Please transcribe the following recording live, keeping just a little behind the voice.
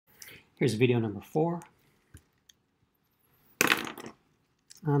Here's video number 4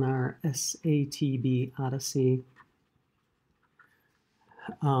 on our SATB Odyssey.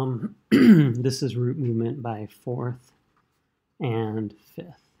 This is root movement by 4th and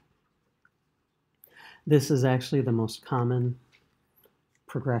 5th. This is actually the most common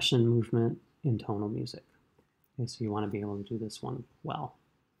progression movement in tonal music. Okay, so you want to be able to do this one well.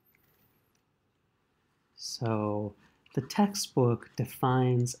 So the textbook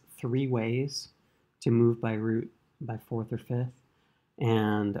defines 3 ways to move by root by 4th or 5th,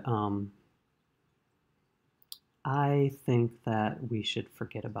 and I think that we should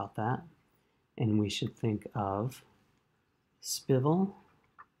forget about that, and we should think of spivel,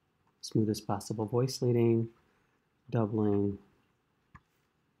 smoothest possible voice leading, doubling,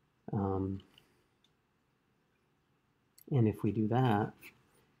 and if we do that,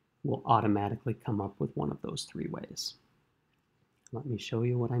 we'll automatically come up with one of those 3 ways. Let me show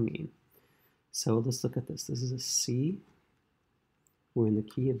you what I mean. So let's look at this. This is a C. We're in the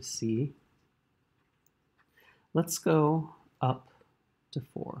key of C. Let's go up to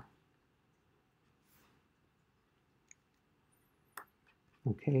 4.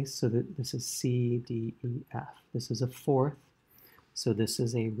 Okay, so this is C, D, E, F. This is a 4th, so this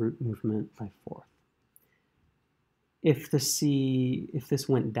is a root movement by 4th. If this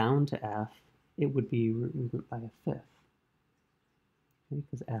went down to F, it would be root movement by a 5th. Okay,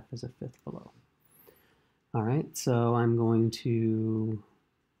 because F is a 5th below. All right, so I'm going to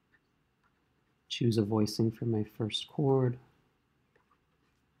choose a voicing for my first chord.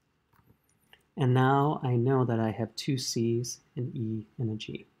 And now I know that I have 2 C's, an E, and a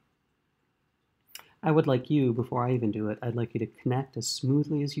G. I would like you, before I even do it, I'd like you to connect as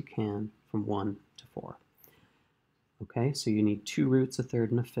smoothly as you can from 1 to 4. Okay, so you need 2 roots, a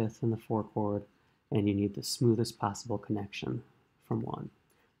 3rd and a 5th in the 4 chord, and you need the smoothest possible connection from 1.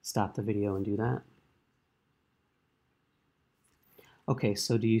 Stop the video and do that. Okay,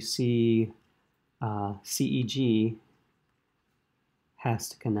 so do you see CEG has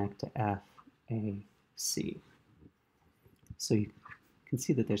to connect to F, A, C. So you can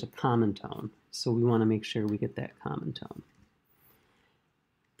see that there's a common tone, so we want to make sure we get that common tone.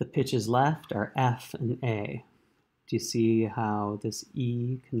 The pitches left are F and A. Do you see how this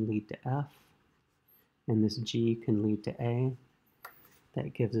E can lead to F and this G can lead to A?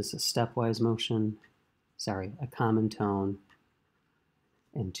 That gives us a stepwise motion, a common tone,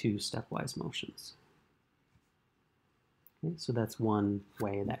 and 2 stepwise motions. Okay, so that's one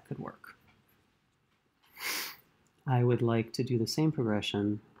way that could work. I would like to do the same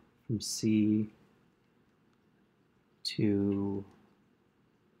progression from C to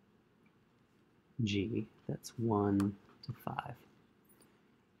G. That's 1 to 5.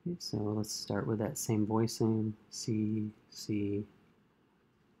 Okay, so let's start with that same voicing, C, C,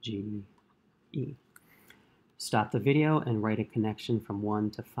 G, E. Stop the video and write a connection from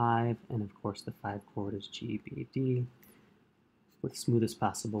 1 to 5, and of course the 5 chord is G, B, D, with smoothest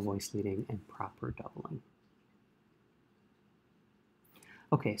possible voice leading and proper doubling.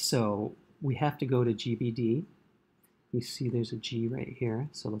 Okay, so we have to go to G, B, D. You see there's a G right here,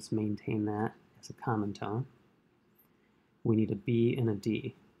 so let's maintain that as a common tone. We need a B and a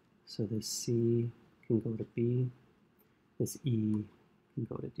D. So this C can go to B, this E can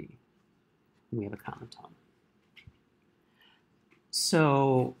go to D, and we have a common tone.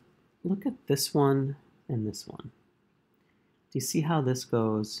 So look at this one and this one. Do you see how this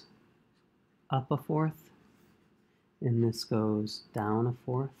goes up a 4th and this goes down a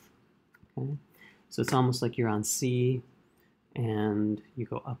 4th? Okay, so it's almost like you're on C and you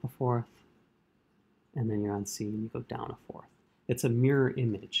go up a 4th, and then you're on C and you go down a 4th. It's a mirror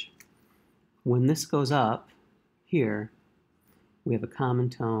image. When this goes up here, we have a common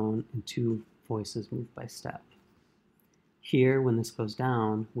tone and 2 voices move by step. Here, when this goes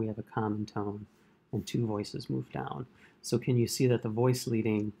down, we have a common tone and 2 voices move down. So can you see that the voice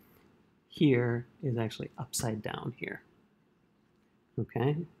leading here is actually upside down here?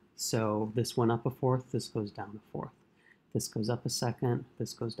 Okay, so this went up a 4th, this goes down a 4th. This goes up a 2nd,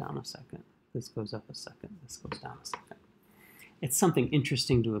 this goes down a 2nd. This goes up a 2nd, this goes down a 2nd. It's something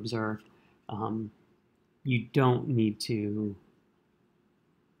interesting to observe. You don't need to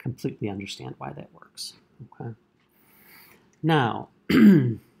completely understand why that works. Okay. Now,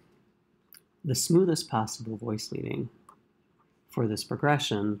 the smoothest possible voice leading for this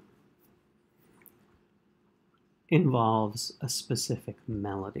progression involves a specific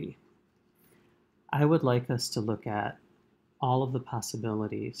melody. I would like us to look at all of the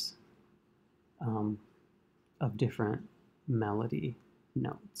possibilities of different melody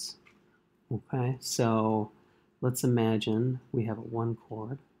notes. Okay, so let's imagine we have a 1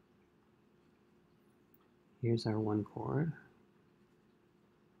 chord Here's our one chord.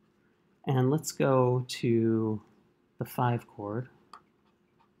 And let's go to the 5 chord.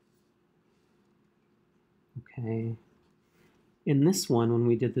 Okay. In this one, when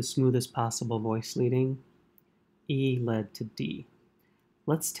we did the smoothest possible voice leading, E led to D.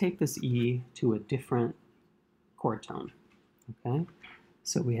 Let's take this E to a different chord tone. Okay.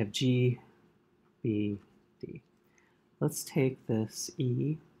 So we have G, B, D. Let's take this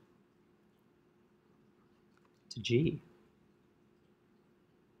E to G.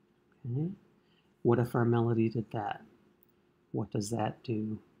 Okay. What if our melody did that? What does that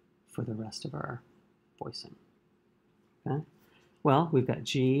do for the rest of our voicing? Okay. Well, we've got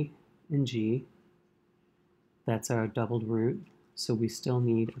G and G. That's our doubled root. So we still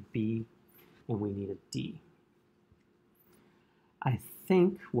need a B and we need a D. I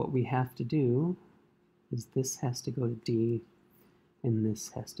think what we have to do is this has to go to D and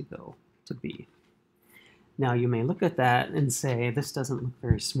this has to go to B. Now you may look at that and say, this doesn't look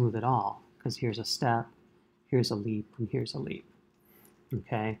very smooth at all, because here's a step, here's a leap, and here's a leap.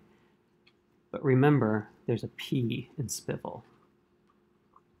 Okay? But remember, there's a P in spivel.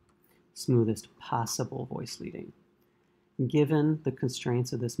 Smoothest possible voice leading. Given the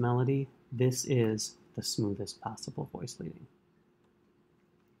constraints of this melody, this is the smoothest possible voice leading.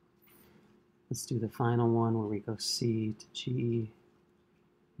 Let's do the final one where we go C to G.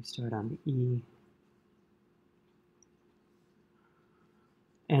 We start on the E.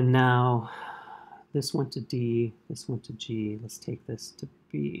 And now this went to D, this went to G. Let's take this to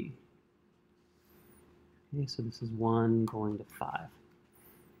B. Okay, so this is 1 going to 5.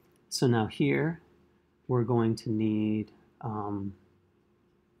 So now here we're going to need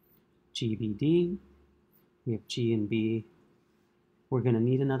G, B, D. We have G and B. We're going to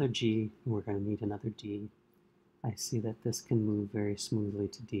need another G, and we're going to need another D. I see that this can move very smoothly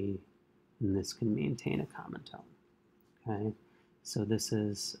to D, and this can maintain a common tone. Okay, so this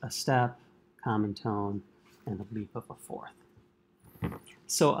is a step, common tone, and a leap of a fourth.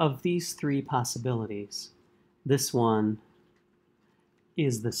 So of these 3 possibilities, this one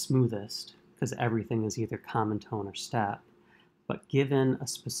is the smoothest, because everything is either common tone or step. But given a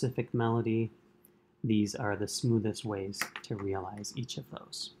specific melody, these are the smoothest ways to realize each of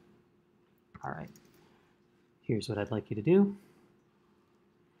those. All right, here's what I'd like you to do.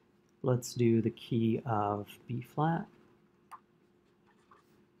 Let's do the key of B flat.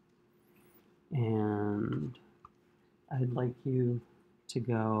 And I'd like you to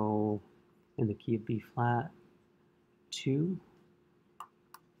go in the key of B flat, 2,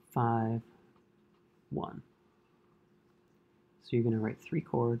 5, 1. So you're going to write 3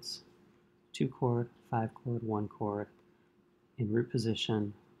 chords, 2 chord, 5 chord, 1 chord in root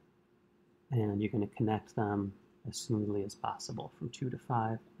position, and you're going to connect them as smoothly as possible from 2 to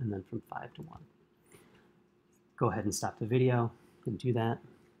 5 and then from 5 to 1. Go ahead and stop the video and do that.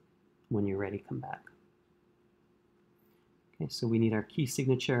 When you're ready, come back. Okay, so we need our key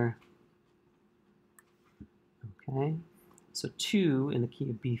signature. Okay, so 2 in the key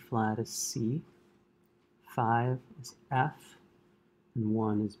of B flat is C, 5 is F, and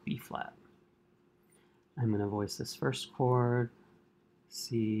 1 is B flat. I'm going to voice this first chord,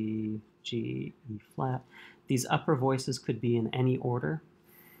 C, G, E flat. These upper voices could be in any order.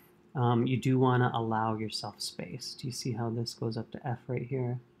 You do want to allow yourself space. Do you see how this goes up to F right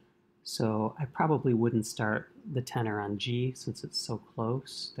here? So I probably wouldn't start the tenor on G since it's so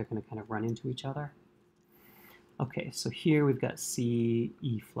close. They're going to kind of run into each other. Okay, so here we've got C,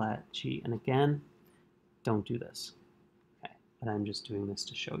 E flat, G. And again, don't do this. Okay, but I'm just doing this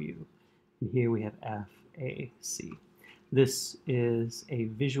to show you. And here we have F, A, C. This is a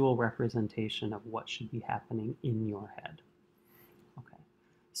visual representation of what should be happening in your head. Okay,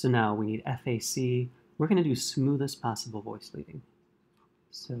 so now we need F, A, C. We're going to do smoothest possible voice leading.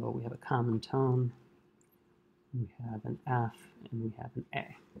 So we have a common tone, we have an F, and we have an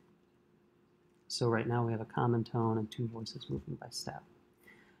A. So right now we have a common tone and 2 voices moving by step.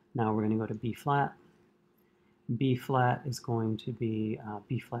 Now we're going to go to B flat. B flat is going to be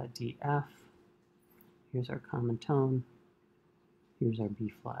B flat, D, F. Here's our common tone. Here's our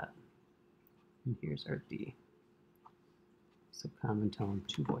B flat. And here's our D. So common tone,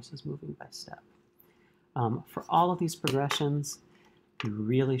 2 voices moving by step. For all of these progressions, you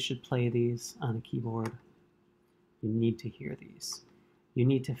really should play these on a keyboard. You need to hear these. You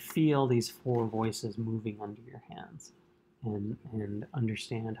need to feel these 4 voices moving under your hands and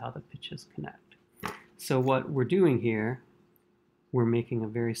understand how the pitches connect. So what we're doing here, we're making a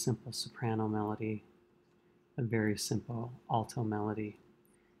very simple soprano melody, a very simple alto melody,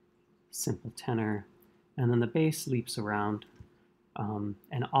 simple tenor, and then the bass leaps around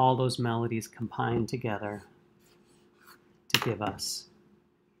And all those melodies combine together to give us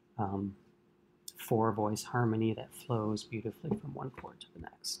four-voice harmony that flows beautifully from one chord to the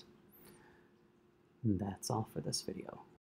next. And that's all for this video.